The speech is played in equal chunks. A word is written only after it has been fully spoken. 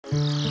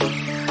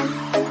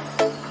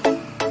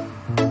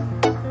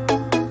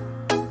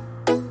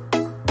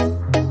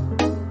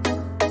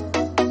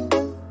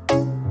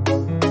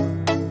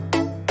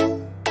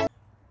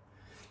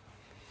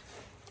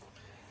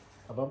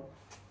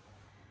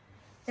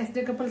SD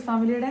Couples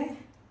ഫാമിലിയുടെ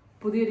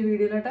പുതിയൊരു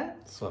വീഡിയോയിലോട്ട്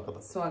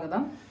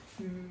സ്വാഗതം.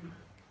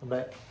 നമ്മുടെ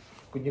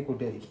കുഞ്ഞു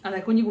കൂട്ടുകാരി. അതെ,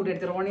 കുഞ്ഞു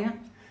കൂട്ടുകാരി റോണിയ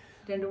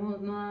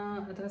 2-3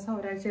 എത്ര ദിവസം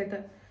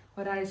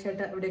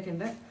ഒരാഴ്ചയായിട്ട് ഇവിടെയൊക്കെ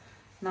ഉണ്ട്.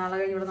 നാളെ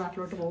കഴിഞ്ഞ് ഇവിടെ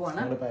നാട്ടിലോട്ട്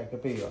പോവാണ്.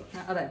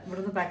 അതെ,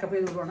 ഇവിടുന്ന് പാക്കപ്പ്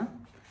ചെയ്ത് വിടുവാണ്.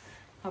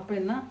 അപ്പോൾ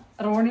ഇന്ന്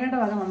റോണിയുടെ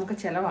വക നമുക്ക്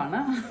ചിലവാണ്.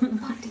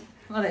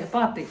 അതെ,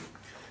 പാർട്ടി.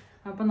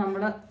 അപ്പം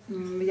നമ്മൾ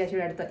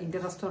വിചാരിച്ച അടുത്ത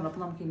ഇന്ത്യൻ റെസ്റ്റോറൻറ്റ്,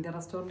 അപ്പോൾ നമുക്ക് ഇന്ത്യൻ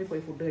റെസ്റ്റോറൻറ്റിൽ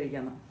പോയി ഫുഡ്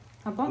കഴിക്കാമെന്ന്.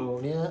 അപ്പം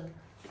റോണിയ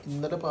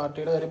ഇന്നലെ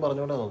പാർട്ടിയുടെ കാര്യം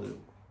പറഞ്ഞോണ്ടാ തോന്നുന്നു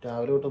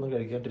രാവിലെ തൊട്ടൊന്നും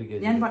കഴിക്കാണ്ടിരിക്കുക.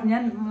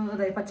 ഞാൻ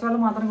അതെ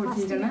പച്ചവെള്ളം മാത്രം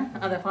കുടിച്ചിരിക്കുകയാണ്.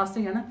 അതെ,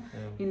 ഫാസ്റ്റിംഗ് ആണ്.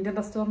 ഇന്ത്യൻ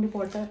റെസ്റ്റോറൻറ്റിൽ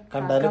പോയിട്ട്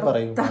കണ്ടാലും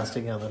പറയും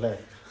ഫാസ്റ്റിംഗ് ആണല്ലേ.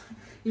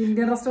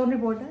 ഇന്ത്യൻ റെസ്റ്റോറൻറ്റിൽ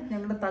പോയിട്ട്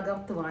ഞങ്ങൾ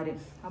തകർത്ത് വാരും.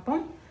 അപ്പം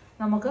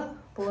നമുക്ക്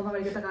പോകുന്ന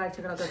വഴിക്കത്തെ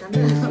കാഴ്ചകളൊക്കെ കണ്ട്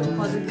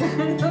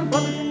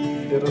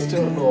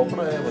റെസ്റ്റോറൻറ്റ് ഓപ്പൺ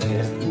ആയാൽ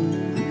പറയാ.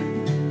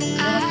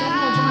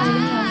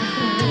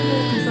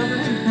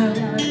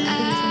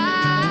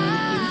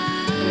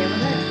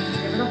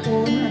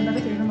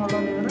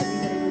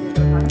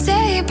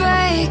 Day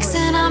breaks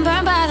and I'm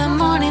burned by the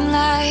morning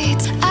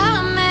light. I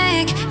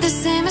make the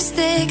same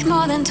mistake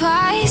more than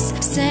twice.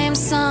 Same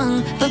song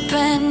but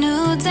brand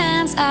new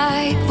dance. I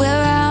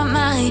wear out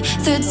my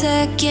 3rd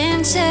second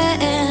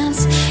chance.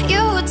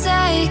 You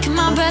take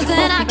my breath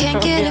and I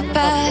can't get it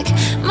back.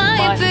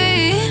 Might be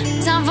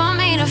time for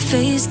me to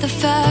face the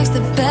facts.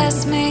 The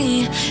best me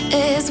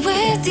is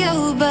with you,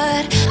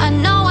 but I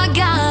know I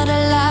got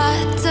a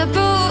lot to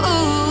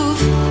prove.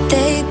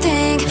 They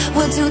think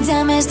we're too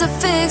damaged to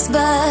fix,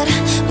 but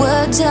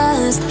we're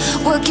just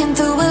working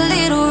through a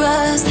little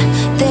rust.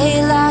 They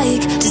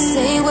like to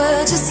say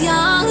we're just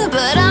young,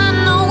 but I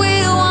know we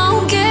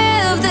won't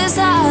give this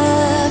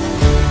up.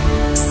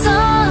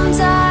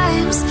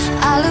 Sometimes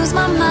I lose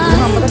my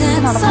mind,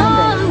 and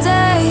some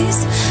days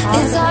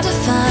it's hard to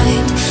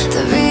find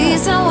the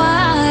reason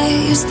why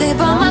you stay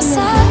by my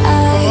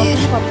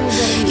side.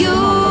 You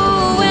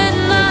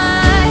and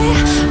I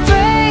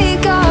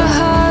break our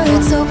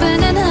hearts open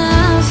in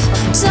half,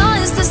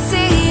 just to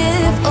see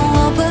if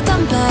we'll put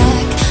them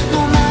back.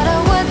 No matter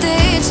what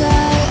they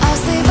try, I'll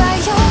stay by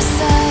your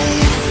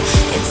side.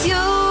 It's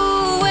you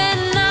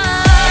and I.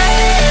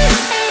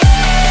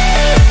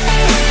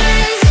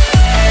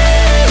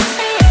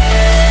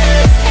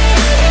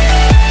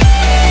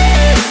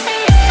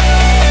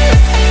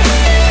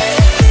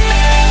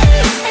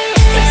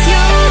 It's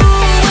you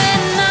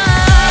and I.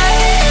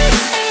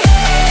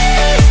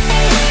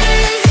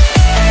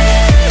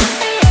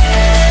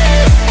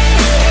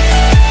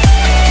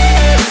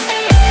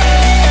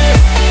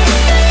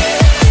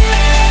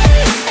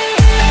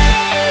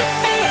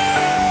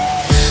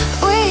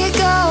 We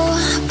go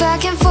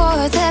back and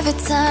forth every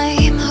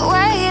time,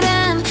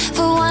 waiting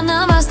for one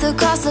of us to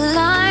cross the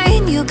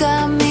line. You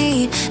got me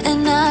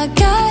and I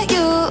got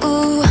you,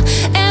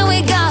 and we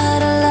got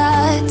a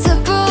lot to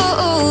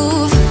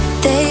prove.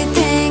 They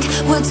think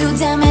we're too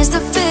damaged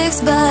to fix,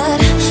 but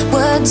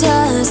we're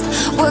just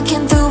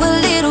working through a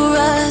little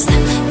rust.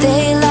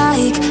 They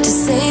like to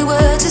say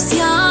we're just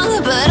young,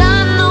 but I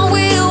know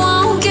we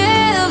won't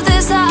give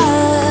this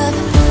up.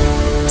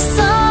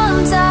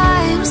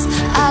 Sometimes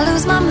I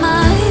lose my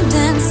mind,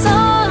 and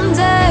some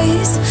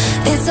days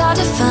it's hard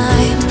to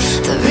find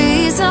the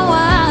reason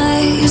why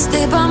you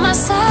stay by my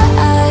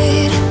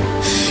side.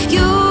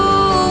 You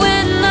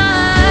and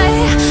I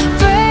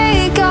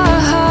break our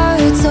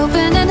hearts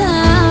open in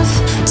half,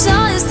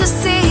 just to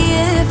see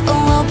if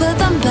we'll put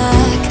them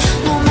back.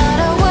 No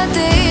matter what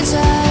they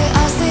try,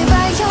 I'll stay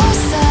by your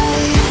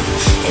side.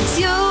 It's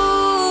you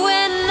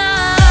and I.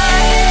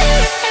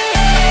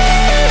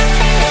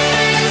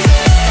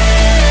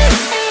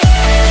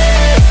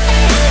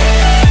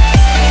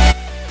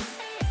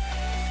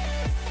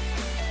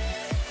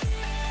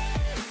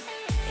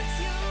 It's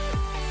you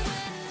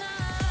and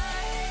I.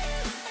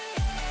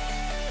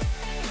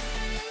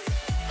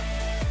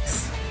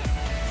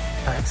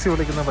 Taxi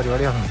വിളിക്കുന്ന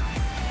പരിപാടിയാണ്.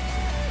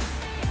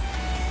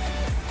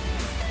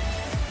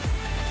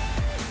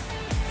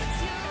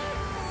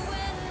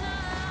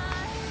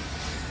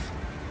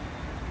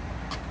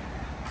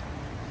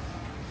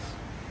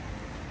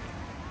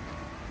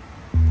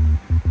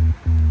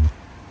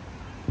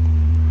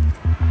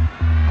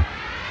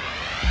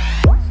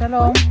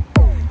 שלום.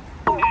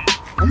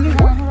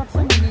 אנחנו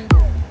רצים לי.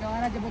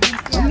 יואנה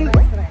ז'בוטינסקי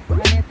 14.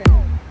 בנטל.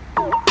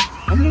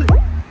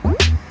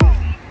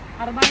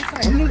 14.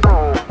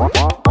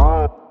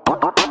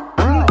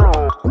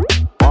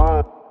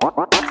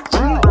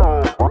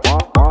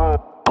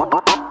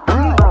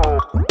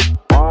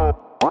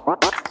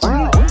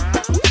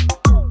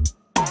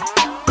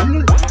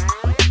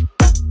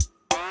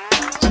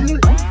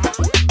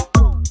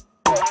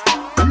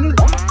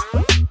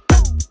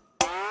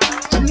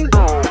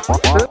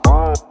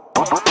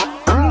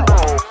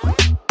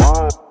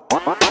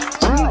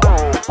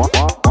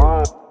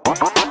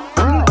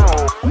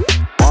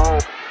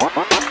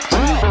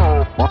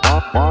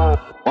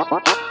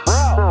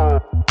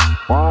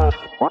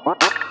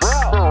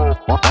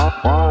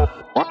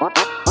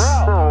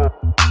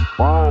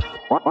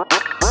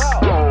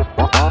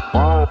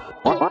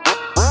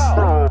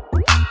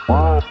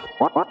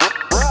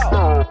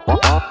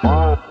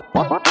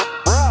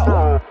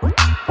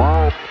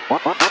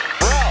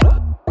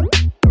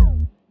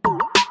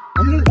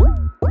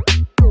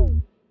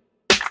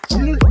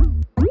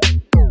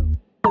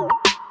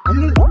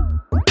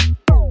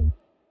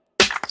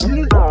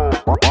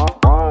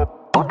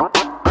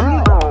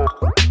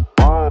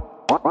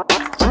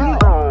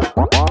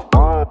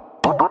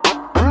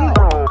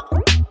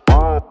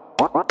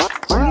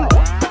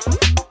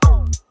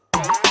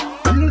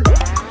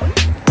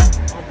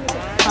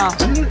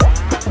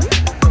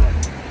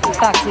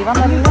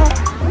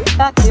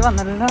 സെറ്റാക്കി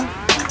വന്നല്ലോ.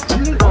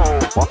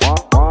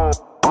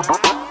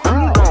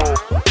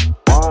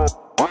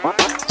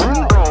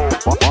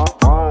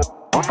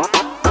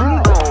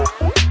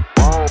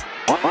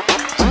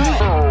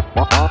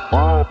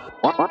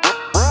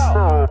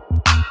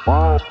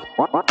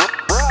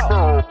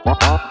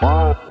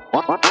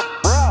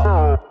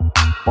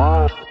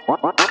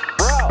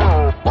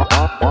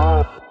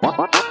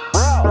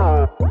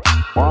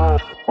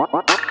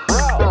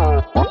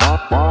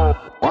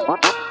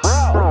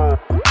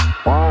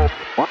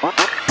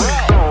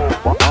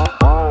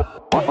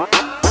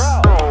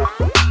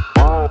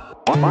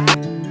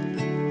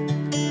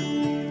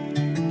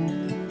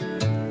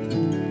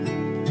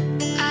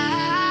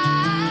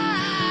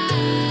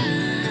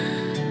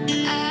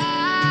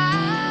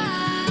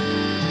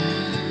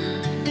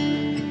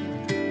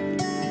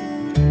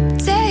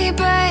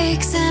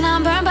 And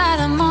I'm burned by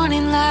the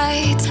morning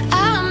light.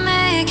 I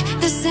make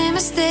the same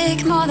mistake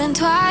more than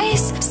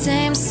twice.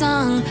 Same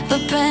song,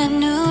 but brand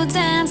new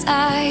dance.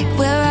 I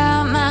wear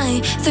out my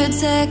third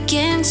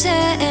second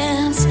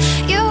chance.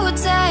 You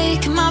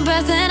take my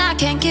breath and I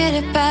can't get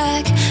it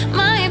back.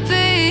 Might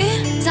be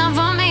time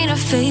for me to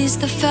face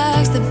the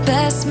facts. The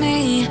best me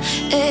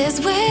is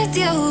with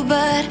you,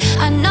 but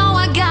I know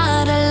I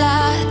got a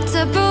lot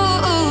to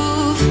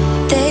prove.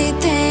 They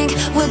think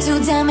we're too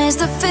damaged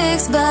to fix,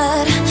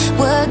 but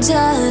we're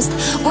just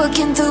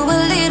working through a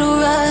little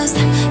rust.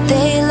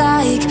 They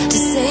like to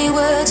say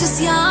we're just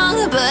young,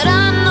 but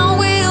I know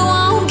we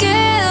won't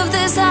give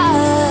this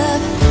up.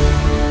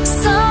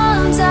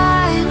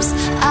 Sometimes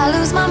I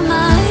lose my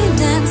mind,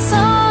 and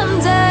some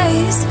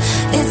days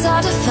it's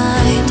hard to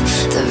find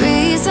the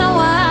reason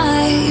why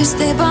you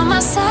stay by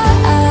my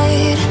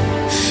side.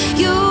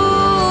 You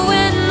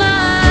and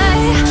I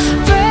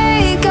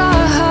break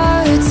our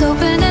hearts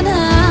open in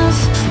half,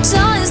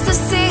 just to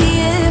see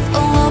if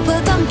we'll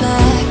put them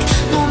back.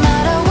 No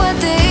matter what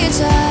they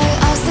try,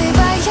 I'll stay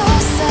by your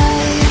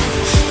side.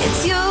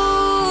 It's you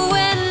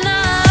and I.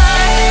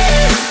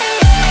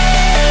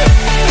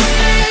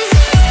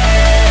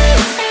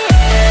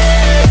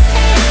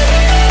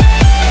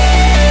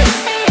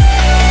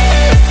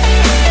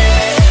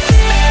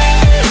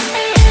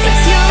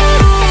 It's you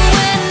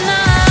and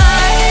I.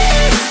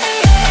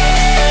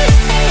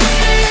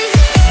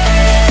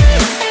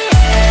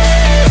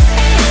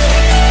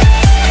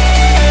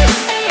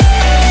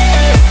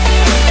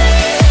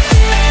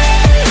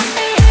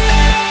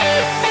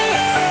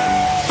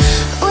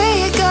 We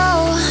go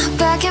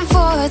back and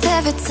forth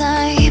every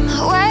time,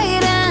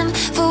 waiting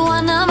for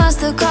one of us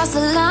to cross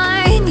the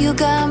line. You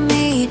got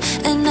me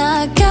and I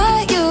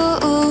got you,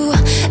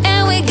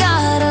 and we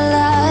got a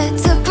lot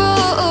to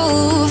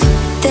prove.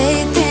 They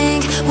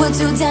think we're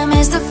too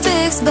damaged to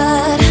fix,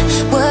 but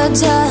we're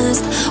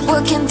just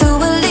working through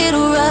a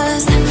little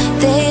rust.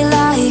 They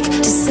like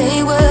to say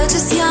we're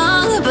just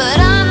young, but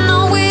I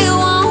know we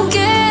won't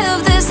give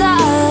this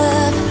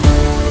up.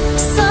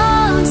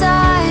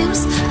 Sometimes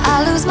I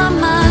lose my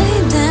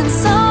mind, and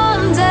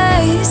some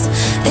days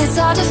it's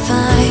hard to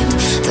find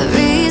the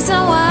reason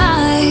why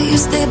you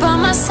stay by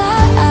my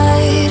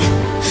side.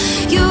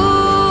 You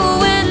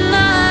and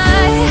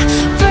I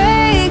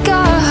break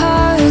our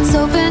hearts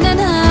open in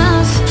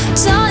half,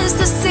 just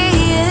to see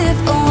if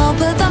we'll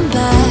put them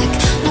back.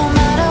 No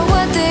matter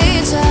what they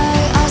try,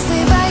 I'll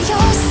stay by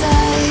your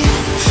side.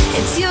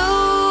 It's you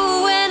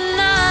and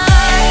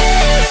I.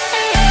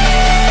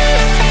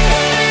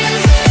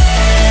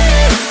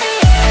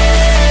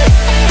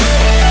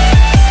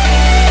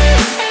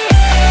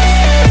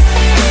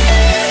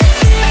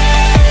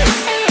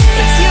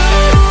 It's you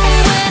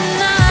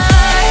and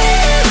I.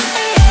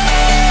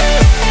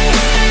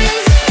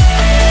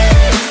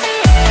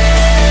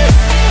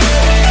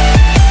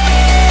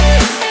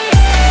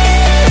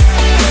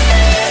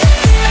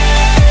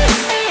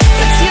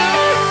 It's you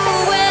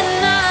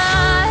and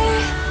I.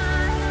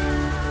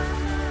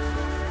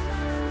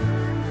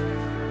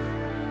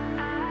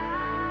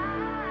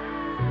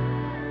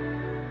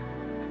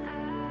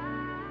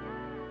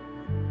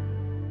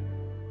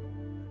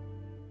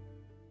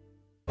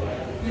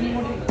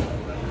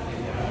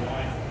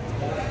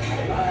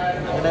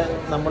 അങ്ങനെ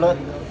നമ്മൾ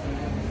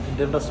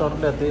Indian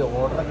റെസ്റ്റോറൻറ്റിലെത്തി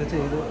ഓർഡറൊക്കെ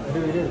ചെയ്ത് ഒരു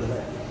video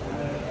ചെയ്തില്ലേ?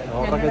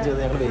 ഓർഡറൊക്കെ ചെയ്ത്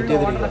ഞങ്ങൾ wait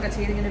ചെയ്തിരിക്കുക. ഓർഡറൊക്കെ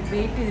ചെയ്ത് ഇങ്ങനെ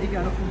വെയിറ്റ്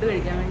ചെയ്തിരിക്കുകയാണ് ഫുഡ്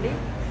കഴിക്കാൻ വേണ്ടി.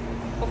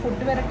 അപ്പോൾ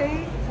ഫുഡ് വരട്ടെ.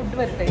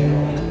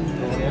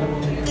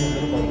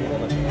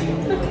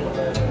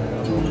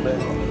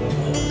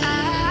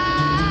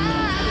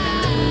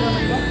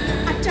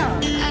 അച്ഛാ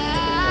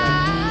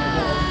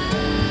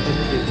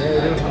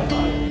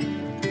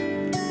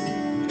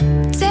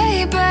Day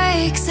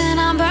breaks and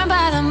I'm burned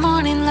by the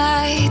morning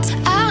light.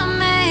 I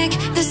make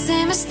the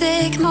same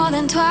mistake more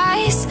than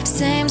twice.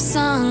 Same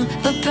song,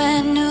 but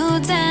brand new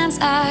dance.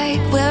 I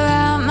wear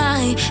out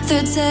my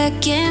third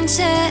second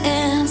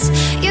chance.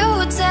 You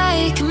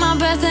take my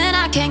breath and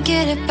I can't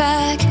get it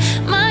back.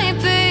 Might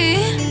be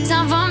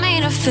time for me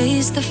to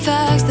face the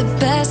facts. The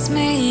best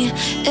me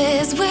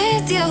is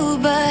with you,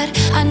 but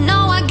I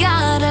know I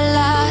got a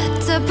lot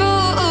to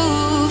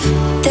prove.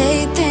 They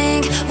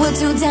think we're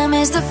too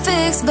damaged to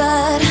fix,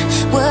 but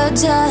we're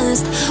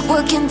just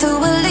working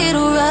through a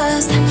little rust.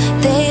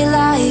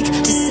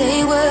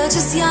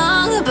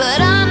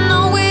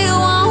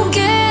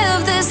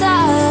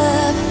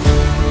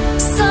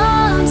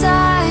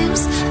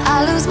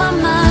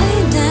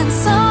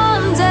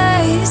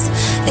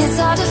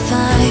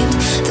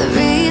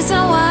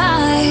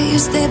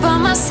 stay by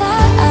my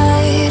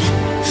side.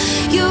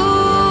 You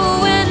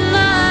and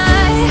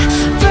I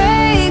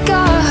break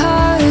our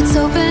hearts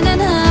open in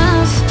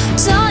half,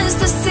 just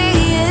to see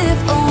if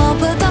we'll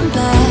put them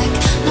back.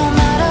 No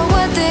matter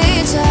what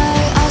they try,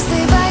 I'll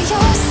stay by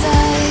your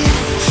side.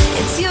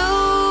 It's you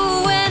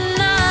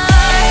and I.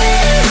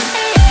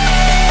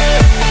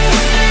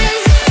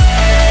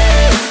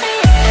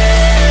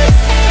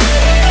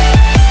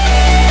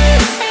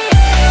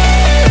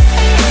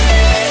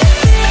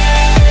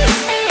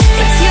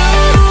 It's you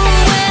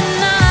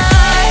and I.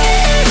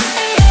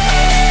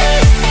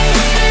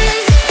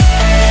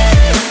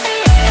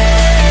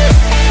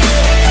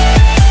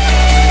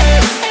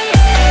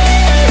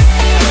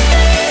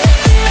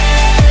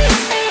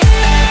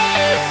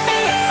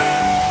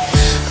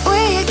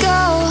 We go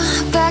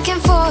back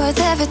and forth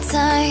every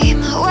time,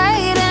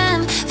 waiting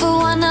for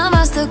one of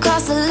us to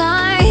cross the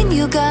line.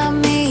 You got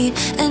me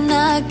and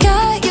I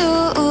got you,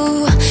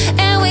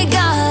 and we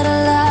got a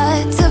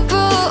lot to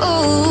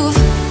prove.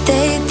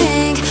 They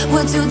think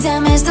we're too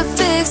damaged to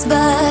fix,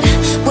 but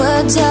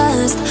we're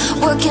just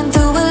working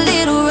through a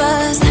little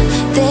rust.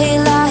 They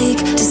like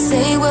to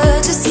say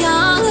we're just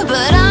young,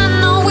 but I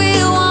know we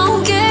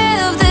won't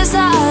give this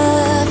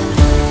up.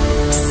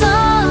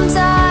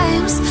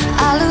 Sometimes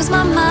I lose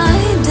my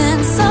mind,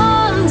 and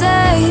some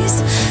days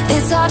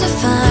it's hard to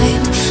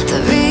find the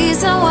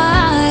reason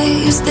why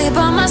you stay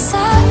by my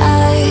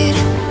side.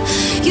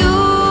 You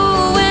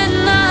and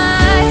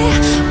I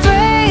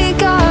break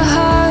our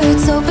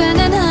hearts open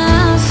in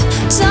half,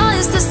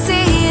 just to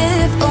see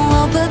if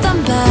we'll put them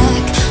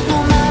back. No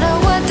matter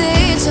what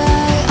they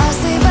try, I'll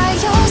stay by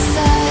your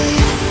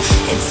side.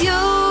 It's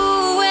you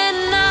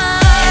and I.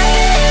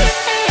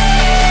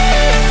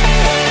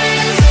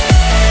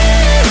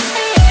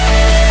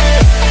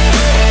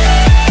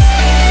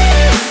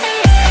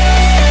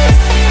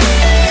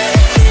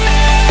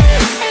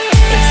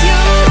 It's you and It's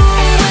you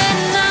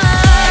and I.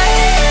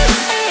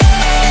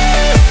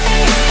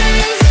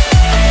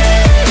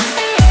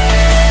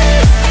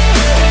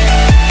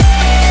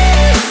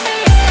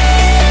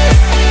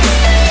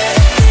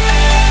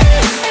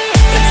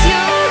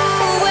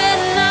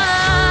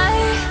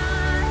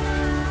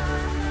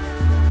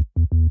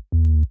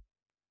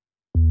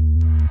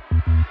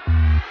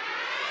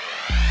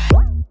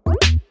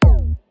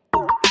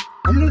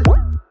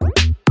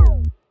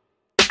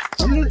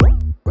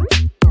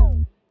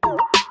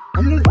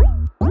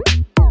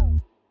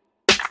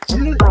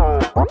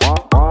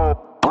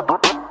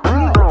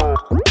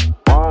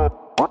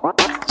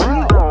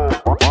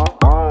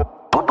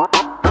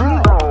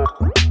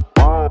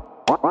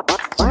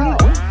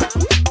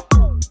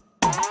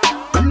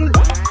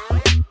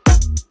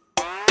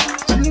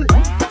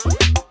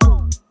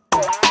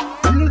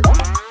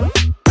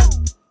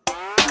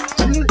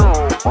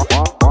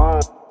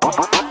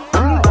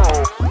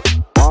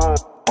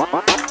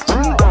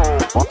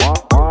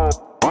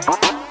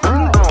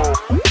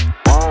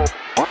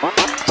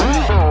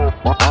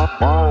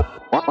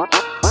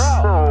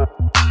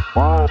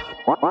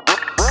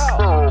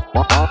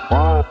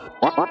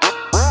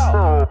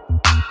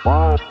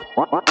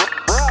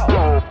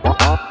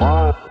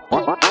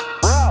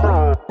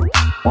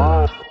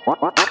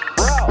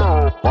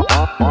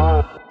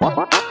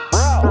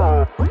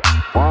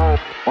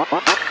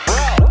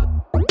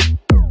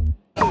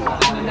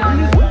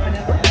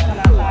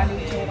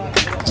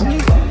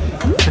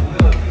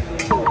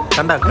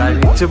 കണ്ട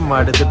കഴിച്ച്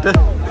മടുത്തിട്ട്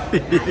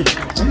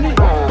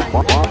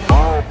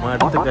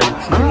മടുത്ത്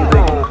കഴിച്ച്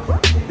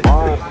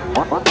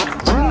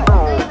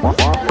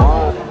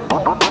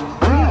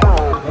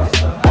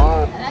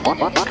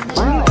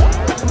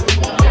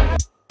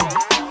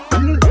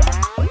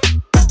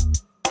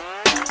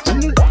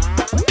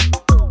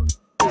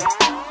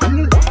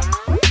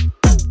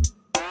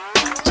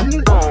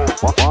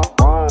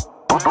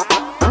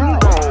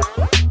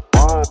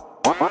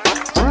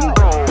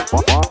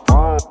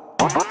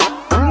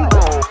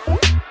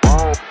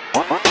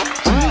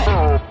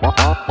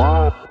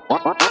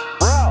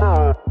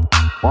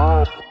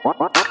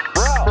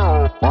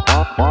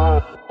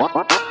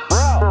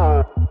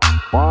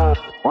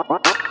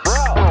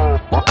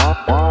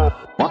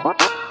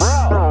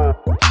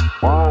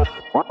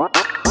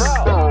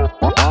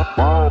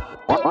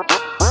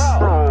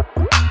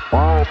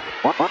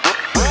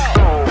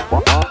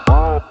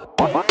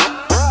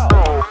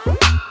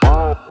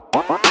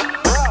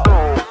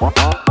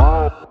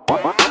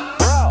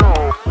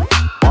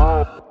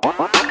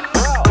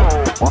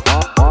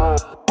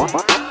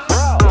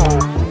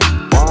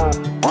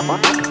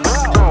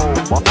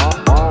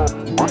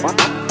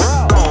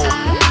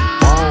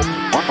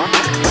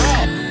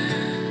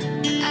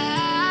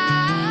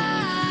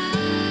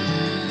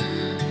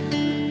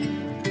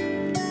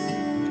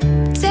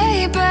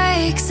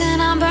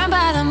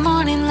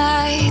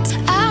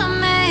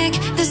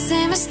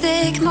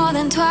more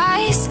than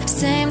twice.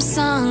 Same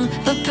song,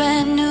 but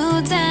brand new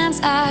dance.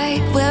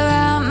 I wear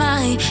out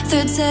my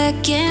third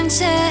second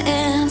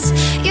chance.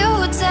 You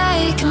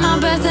take my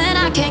breath and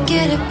I can't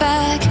get it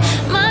back.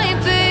 Might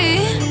be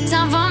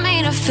time for me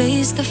to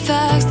face the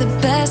facts, the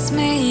best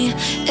me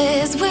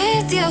is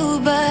with you.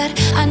 But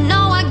I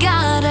know I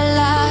got a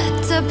lot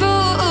to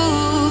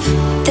prove.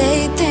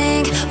 They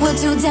think we're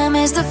too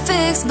damaged to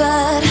fix,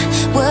 but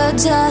we're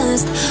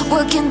just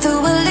working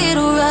through a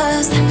little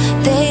rust.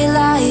 They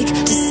lie